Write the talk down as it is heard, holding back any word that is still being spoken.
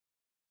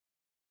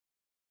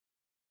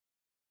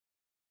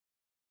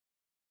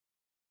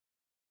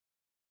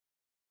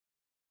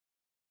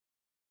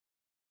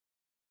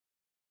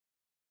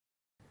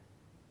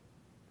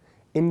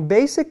In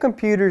Basic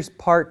Computers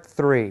Part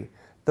 3,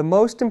 the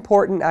most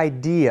important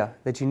idea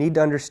that you need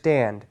to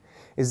understand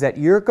is that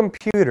your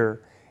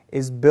computer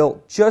is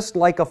built just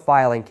like a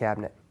filing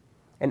cabinet.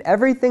 And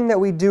everything that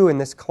we do in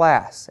this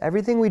class,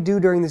 everything we do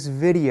during this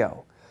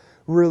video,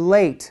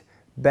 relate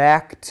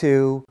back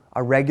to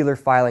a regular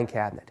filing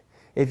cabinet.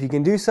 If you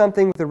can do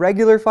something with a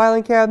regular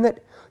filing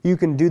cabinet, you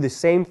can do the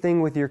same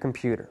thing with your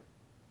computer.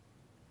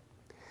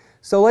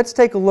 So let's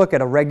take a look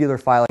at a regular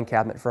filing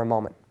cabinet for a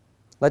moment.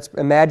 Let's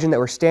imagine that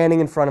we're standing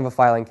in front of a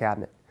filing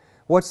cabinet.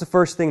 What's the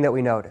first thing that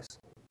we notice?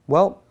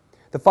 Well,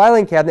 the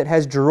filing cabinet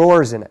has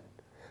drawers in it.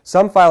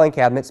 Some filing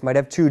cabinets might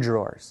have 2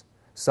 drawers.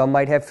 Some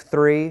might have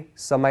 3,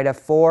 some might have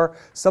 4,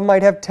 some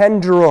might have 10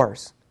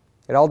 drawers.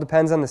 It all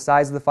depends on the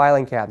size of the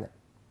filing cabinet.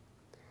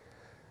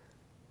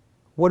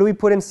 What do we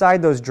put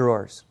inside those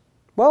drawers?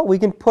 Well, we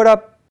can put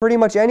up pretty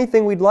much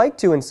anything we'd like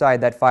to inside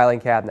that filing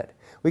cabinet.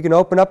 We can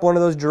open up one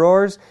of those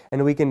drawers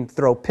and we can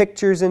throw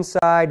pictures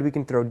inside, we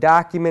can throw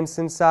documents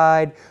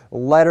inside,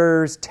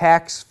 letters,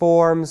 tax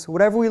forms,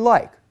 whatever we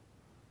like.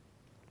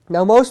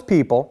 Now most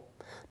people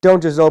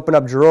don't just open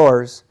up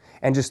drawers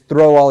and just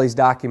throw all these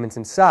documents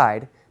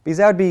inside, because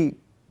that would be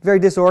very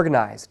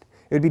disorganized.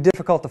 It would be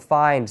difficult to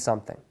find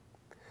something.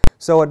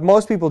 So what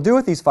most people do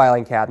with these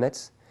filing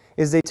cabinets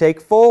is they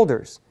take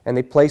folders and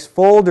they place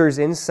folders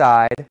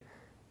inside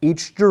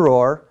each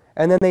drawer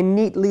and then they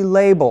neatly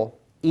label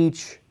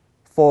each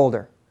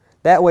folder.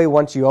 That way,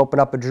 once you open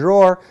up a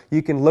drawer,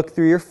 you can look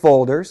through your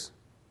folders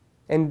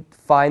and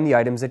find the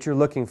items that you're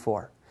looking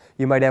for.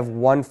 You might have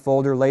one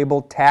folder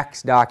labeled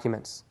tax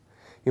documents.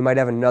 You might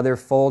have another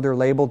folder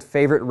labeled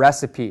favorite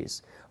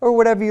recipes, or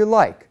whatever you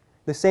like.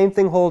 The same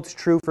thing holds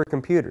true for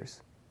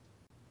computers.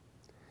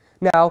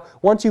 Now,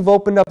 once you've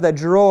opened up that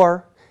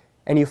drawer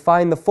and you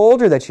find the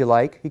folder that you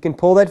like, you can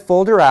pull that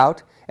folder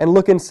out and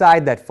look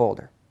inside that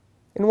folder.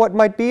 And what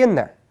might be in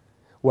there?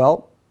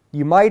 Well,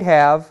 you might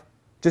have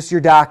just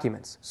your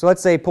documents. So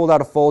let's say I pulled out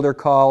a folder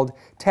called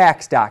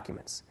tax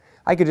documents.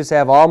 I could just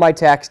have all my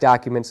tax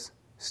documents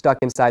stuck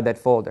inside that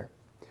folder.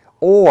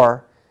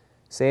 Or,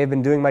 say I've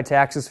been doing my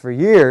taxes for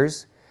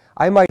years,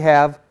 I might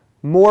have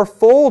more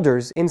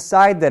folders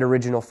inside that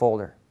original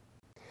folder.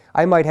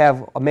 I might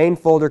have a main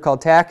folder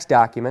called tax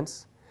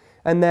documents,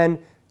 and then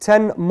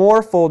 10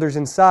 more folders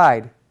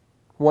inside.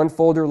 One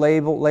folder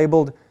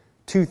labeled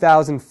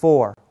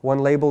 2004, one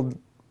labeled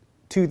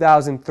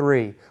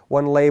 2003,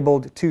 one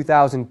labeled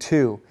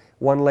 2002,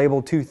 one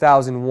labeled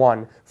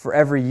 2001 for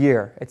every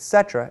year,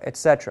 etc.,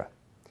 etc.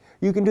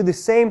 You can do the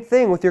same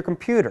thing with your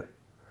computer.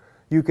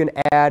 You can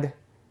add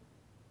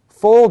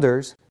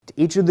folders to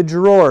each of the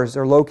drawers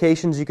or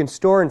locations you can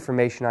store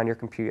information on your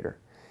computer.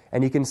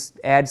 And you can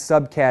add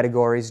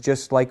subcategories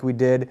just like we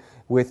did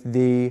with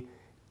the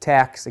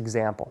tax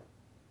example.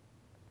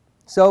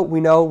 So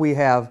we know we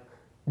have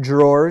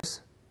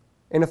drawers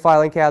in a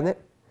filing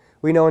cabinet.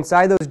 We know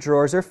inside those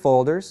drawers are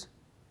folders,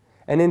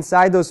 and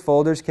inside those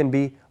folders can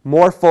be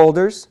more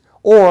folders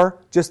or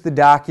just the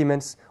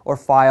documents or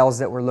files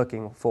that we're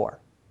looking for.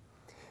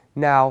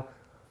 Now,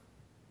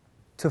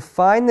 to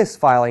find this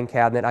filing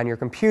cabinet on your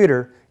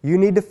computer, you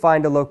need to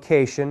find a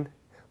location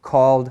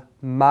called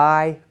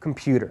My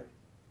Computer.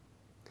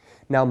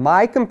 Now,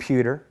 My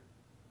Computer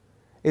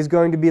is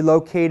going to be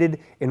located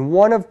in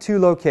one of 2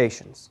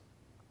 locations.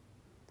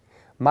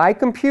 My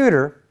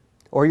Computer,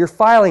 or your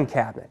filing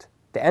cabinet,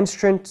 the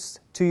entrance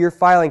to your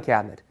filing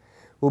cabinet,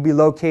 will be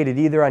located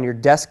either on your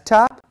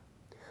desktop.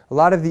 A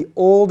lot of the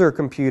older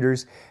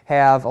computers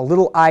have a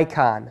little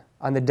icon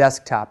on the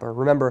desktop. Or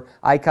remember,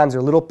 icons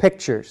are little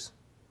pictures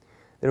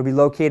that will be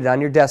located on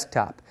your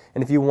desktop.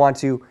 And if you want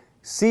to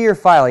see your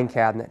filing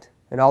cabinet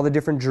and all the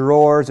different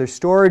drawers or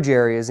storage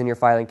areas in your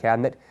filing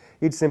cabinet,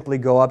 you'd simply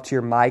go up to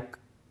your My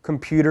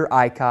Computer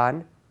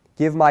icon,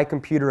 give My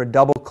Computer a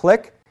double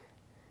click,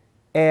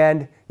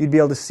 and you'd be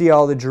able to see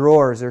all the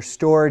drawers or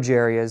storage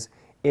areas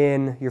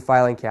in your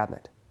filing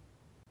cabinet.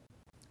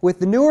 With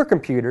the newer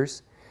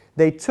computers,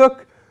 they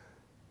took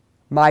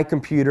My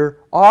Computer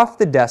off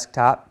the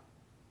desktop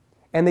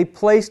and they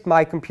placed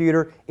My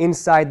Computer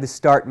inside the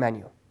Start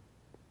menu.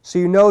 So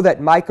you know that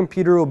My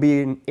Computer will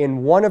be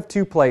in one of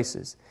 2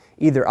 places,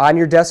 either on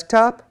your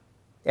desktop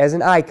as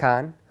an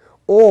icon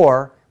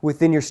or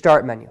within your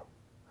Start menu.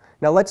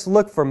 Now let's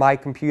look for My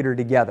Computer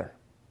together.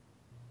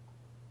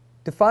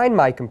 To find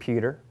My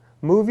Computer,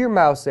 move your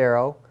mouse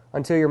arrow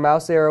until your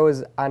mouse arrow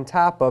is on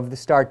top of the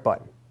Start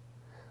button.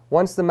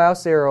 Once the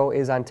mouse arrow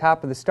is on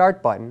top of the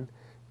Start button,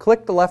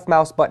 click the left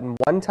mouse button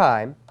one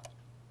time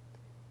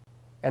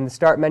and the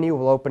Start menu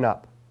will open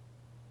up.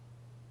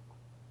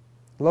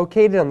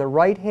 Located on the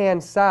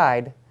right-hand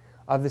side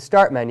of the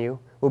Start menu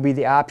will be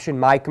the option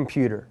My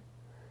Computer.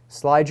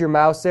 Slide your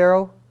mouse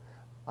arrow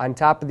on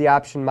top of the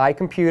option My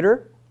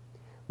Computer.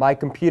 My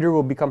Computer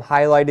will become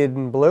highlighted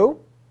in blue,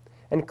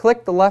 and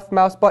click the left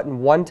mouse button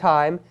one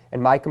time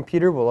and My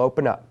Computer will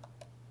open up.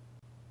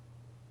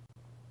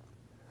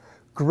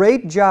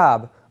 Great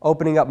job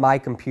opening up My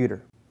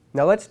Computer.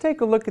 Now let's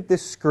take a look at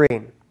this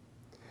screen.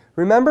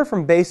 Remember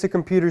from Basic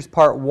Computers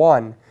Part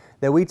 1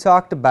 that we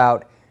talked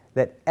about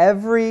that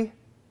every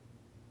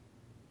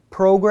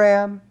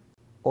program,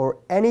 or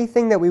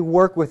anything that we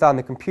work with on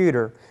the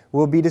computer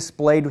will be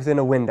displayed within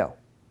a window.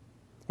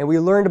 And we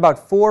learned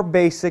about 4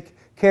 basic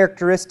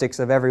characteristics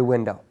of every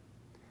window.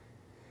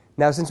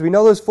 Now, since we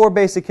know those 4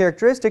 basic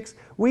characteristics,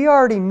 we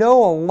already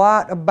know a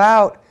lot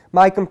about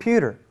my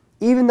computer.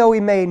 Even though we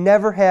may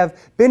never have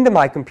been to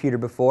my computer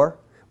before,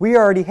 we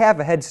already have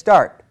a head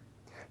start.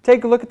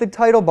 Take a look at the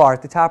title bar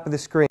at the top of the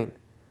screen.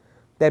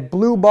 That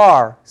blue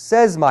bar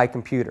says My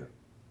Computer.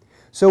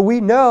 So we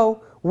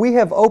know we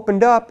have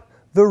opened up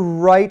the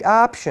right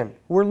option.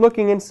 We're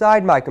looking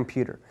inside My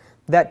Computer.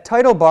 That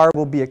title bar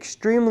will be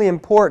extremely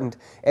important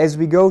as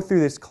we go through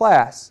this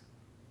class,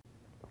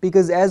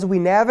 because as we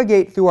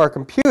navigate through our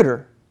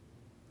computer,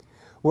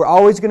 we're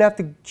always going to have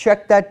to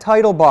check that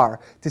title bar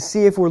to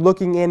see if we're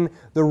looking in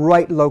the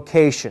right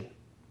location.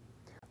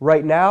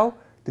 Right now,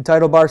 the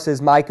title bar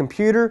says My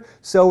Computer,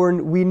 so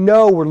we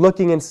know we're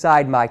looking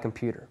inside My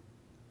Computer.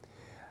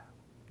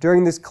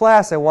 During this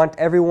class, I want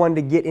everyone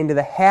to get into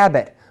the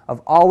habit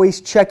of always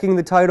checking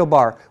the title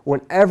bar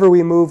whenever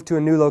we move to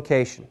a new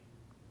location.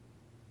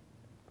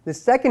 The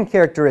second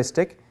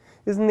characteristic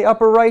is in the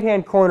upper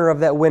right-hand corner of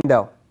that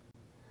window.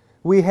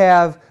 We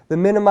have the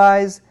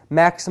minimize,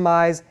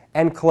 maximize,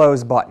 and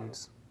close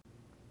buttons.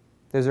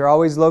 Those are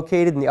always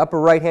located in the upper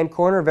right-hand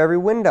corner of every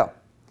window.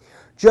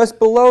 Just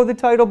below the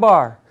title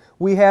bar,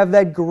 we have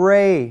that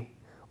gray,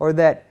 or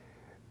that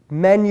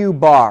menu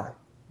bar,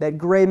 that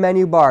gray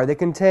menu bar that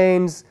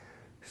contains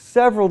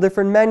several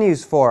different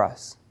menus for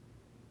us.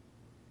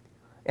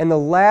 And the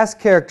last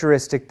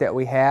characteristic that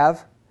we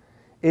have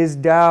is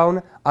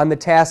down on the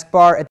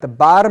taskbar at the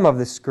bottom of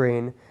the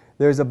screen.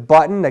 There's a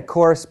button that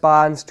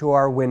corresponds to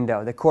our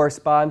window, that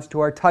corresponds to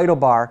our title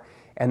bar,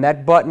 and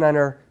that button on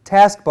our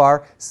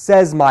taskbar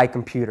says My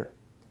Computer.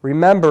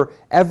 Remember,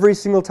 every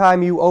single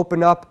time you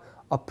open up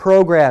a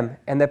program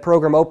and that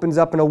program opens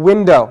up in a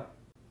window,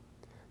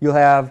 you'll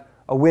have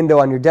a window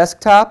on your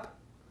desktop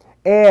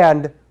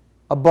and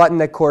a button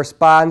that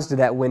corresponds to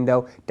that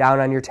window down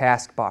on your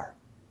taskbar.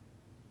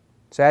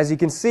 So as you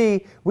can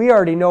see, we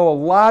already know a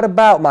lot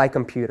about My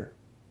Computer.